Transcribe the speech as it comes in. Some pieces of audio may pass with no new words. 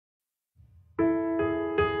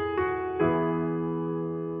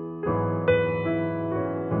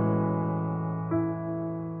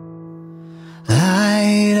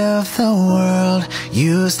of the world,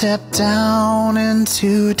 you stepped down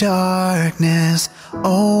into darkness.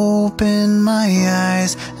 Open my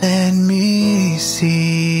eyes, let me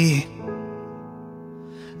see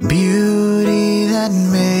beauty that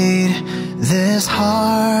made this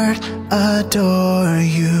heart adore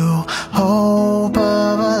you. Hope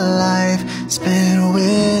of a life spent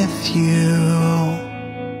with you.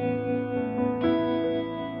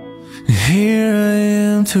 Here I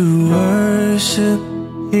am to worship,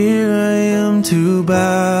 here I am to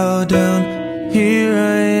bow down, here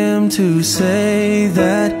I am to say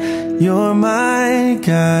that you're my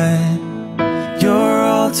God. You're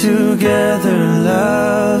altogether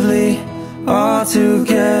lovely,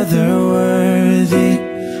 altogether worthy,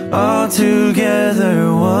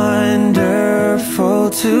 altogether wonderful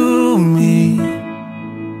to me.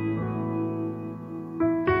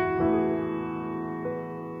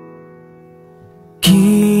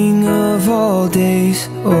 King of all days,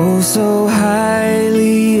 oh so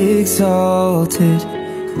highly exalted,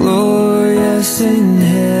 glorious in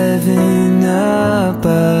heaven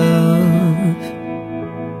above.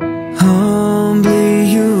 Humbly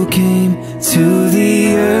you came to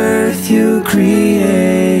the earth you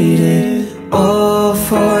created, all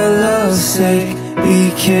for love's sake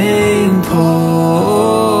became poor.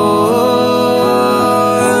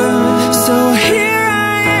 So here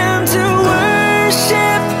I am to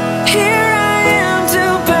worship, here I am to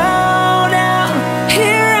bow down,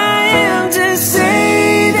 here I am to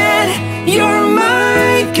say that you're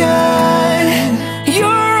my God.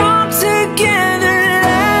 You're altogether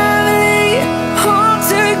lovely,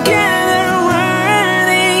 altogether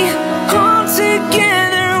worthy,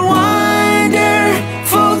 altogether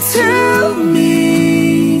wonderful to me.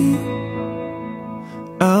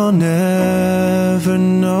 I'll never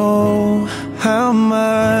know how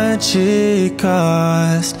much it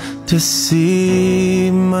cost to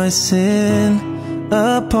see my sin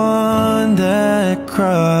upon that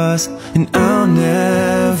cross, and I'll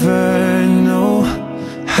never know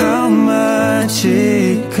how much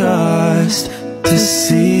it cost to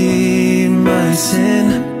see my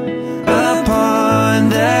sin upon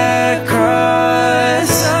that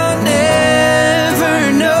cross. I'll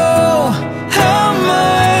never know how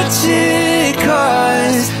much it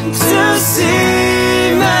cost to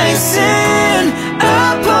see my sin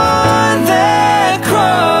upon that cross.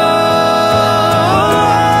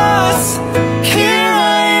 Here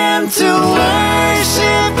I am to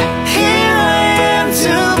worship, here I am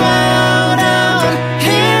to bow down,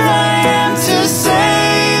 here I am to say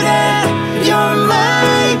that you're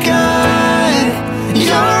my God.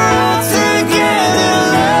 You're altogether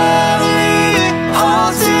lovely,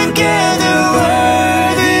 altogether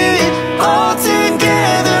worthy,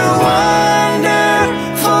 altogether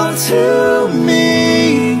wonderful to me.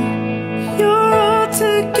 You're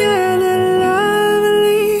altogether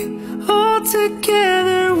lovely,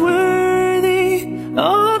 altogether worthy,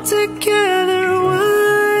 altogether